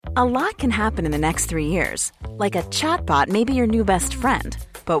A lot can happen in the next 3 years. Like a chatbot may be your new best friend.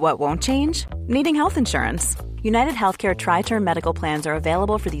 But what won't change? Needing health insurance. United Healthcare Tri-Term Medical Plans are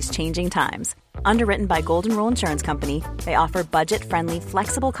available for these changing times. Underwritten by Golden Rule Insurance Company, they offer budget-friendly,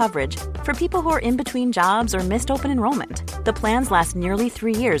 flexible coverage for people who are in between jobs or missed open enrollment. The plans last nearly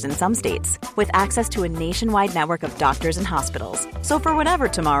 3 years in some states, with access to a nationwide network of doctors and hospitals. So for whatever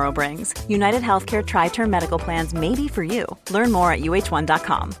tomorrow brings, United Healthcare Tri-Term Medical Plans may be for you. Learn more at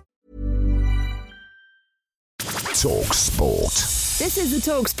uh1.com. talkSPORT. This is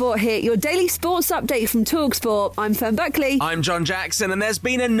the talkSPORT Hit, your daily sports update from talkSPORT. I'm Fern Buckley. I'm John Jackson, and there's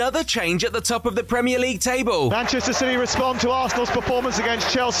been another change at the top of the Premier League table. Manchester City respond to Arsenal's performance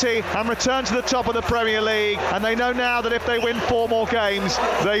against Chelsea and return to the top of the Premier League. And they know now that if they win 4 more games,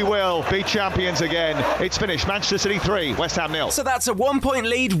 they will be champions again. It's finished. Manchester City 3, West Ham 0. So that's a 1-point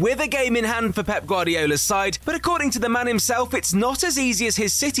lead with a game in hand for Pep Guardiola's side. But according to the man himself, it's not as easy as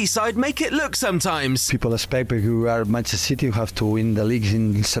his City side make it look sometimes. People expect you are Manchester City, you have to win the league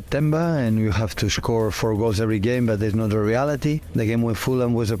in September and you have to score 4 goals every game, but there's not the reality. The game with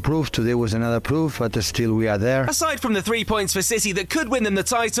Fulham was a proof, today was another proof, but still we are there. Aside from the 3 points for City that could win them the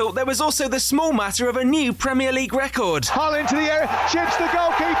title, there was also the small matter of a new Premier League record. Hull into the air, chips the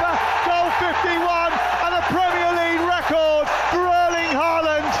goalkeeper, goal 51 and a Premier League record for Erling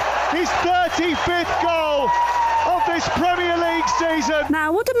Haaland, his 35th goal of this Premier League season.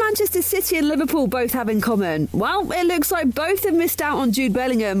 Now, what do Manchester City and Liverpool both have in common? Well, it looks like both have missed out on Jude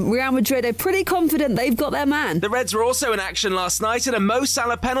Bellingham. Real Madrid are pretty confident they've got their man. The Reds were also in action last night, and a Mo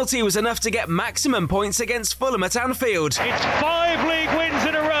Salah penalty was enough to get maximum points against Fulham at Anfield. It's 5 league wins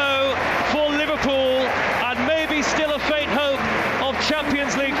in a row for Liverpool, and maybe still a faint hope of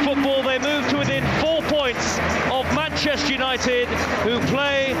Champions League football. They move to within 4 points of Manchester United, who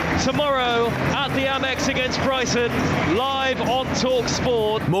play tomorrow at the Amex against Brighton, live on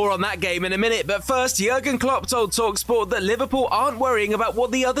talkSPORT. More on that game in a minute, but first, Jurgen Klopp told talkSPORT that Liverpool aren't worrying about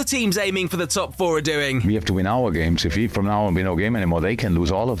what the other teams aiming for the top 4 are doing. We have to win our games. If we from now on win no game anymore, they can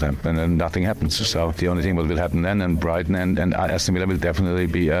lose all of them, and then nothing happens. So the only thing that will happen then, and Brighton and Aston Villa will definitely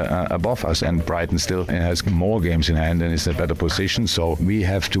be above us, and Brighton still has more games in hand and is in a better position. So we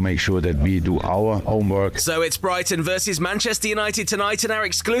have to make sure that we do our homework. So it's Brighton versus Manchester United tonight in our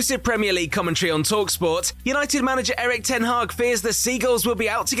exclusive Premier League commentary on talkSPORT. United manager Erik ten Hag fears the Seagulls will be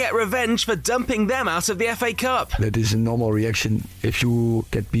out to get revenge for dumping them out of the FA Cup. That is a normal reaction. If you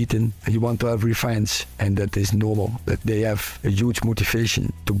get beaten, you want to have revenge, and that is normal. That they have a huge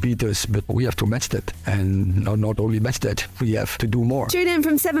motivation to beat us, but we have to match that. And not only match that, we have to do more. Tune in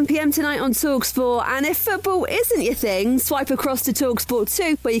from 7 p.m. tonight on talkSPORT, and if football isn't your thing, swipe across to talkSPORT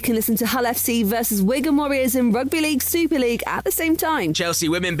 2, where you can listen to Hull FC versus Wigan Warriors in Rugby League Super League at the same time. Chelsea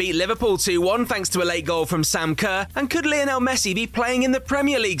women beat Liverpool 2-1 thanks to a late goal from Sam Kerr. And could Lionel Messi be playing in the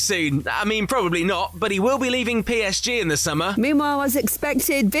Premier League soon? I mean, probably not, but he will be leaving PSG in the summer. Meanwhile, as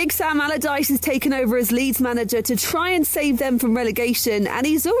expected, Big Sam Allardyce has taken over as Leeds manager to try and save them from relegation, and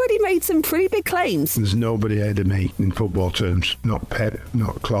he's already made some pretty big claims. There's nobody ahead of me in football terms. Not Pep,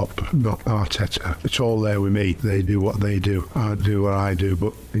 not Klopp, not Arteta. It's all there with me. They do what they do. I do what I do.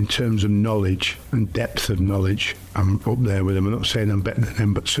 But in terms of knowledge and depth of knowledge, I'm up there with them. I'm not saying I'm better than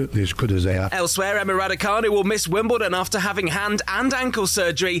them, but certainly as good as they are. Elsewhere, Emma Raducanu will miss Wimbledon after having hand and ankle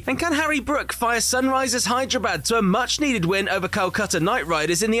surgery. And can Harry Brook fire Sunrisers Hyderabad to a much-needed win over Calcutta Knight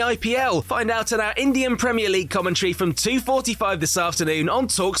Riders in the IPL? Find out in our Indian Premier League commentary from 2:45 this afternoon on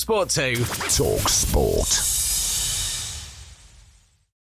talkSPORT 2. talkSPORT.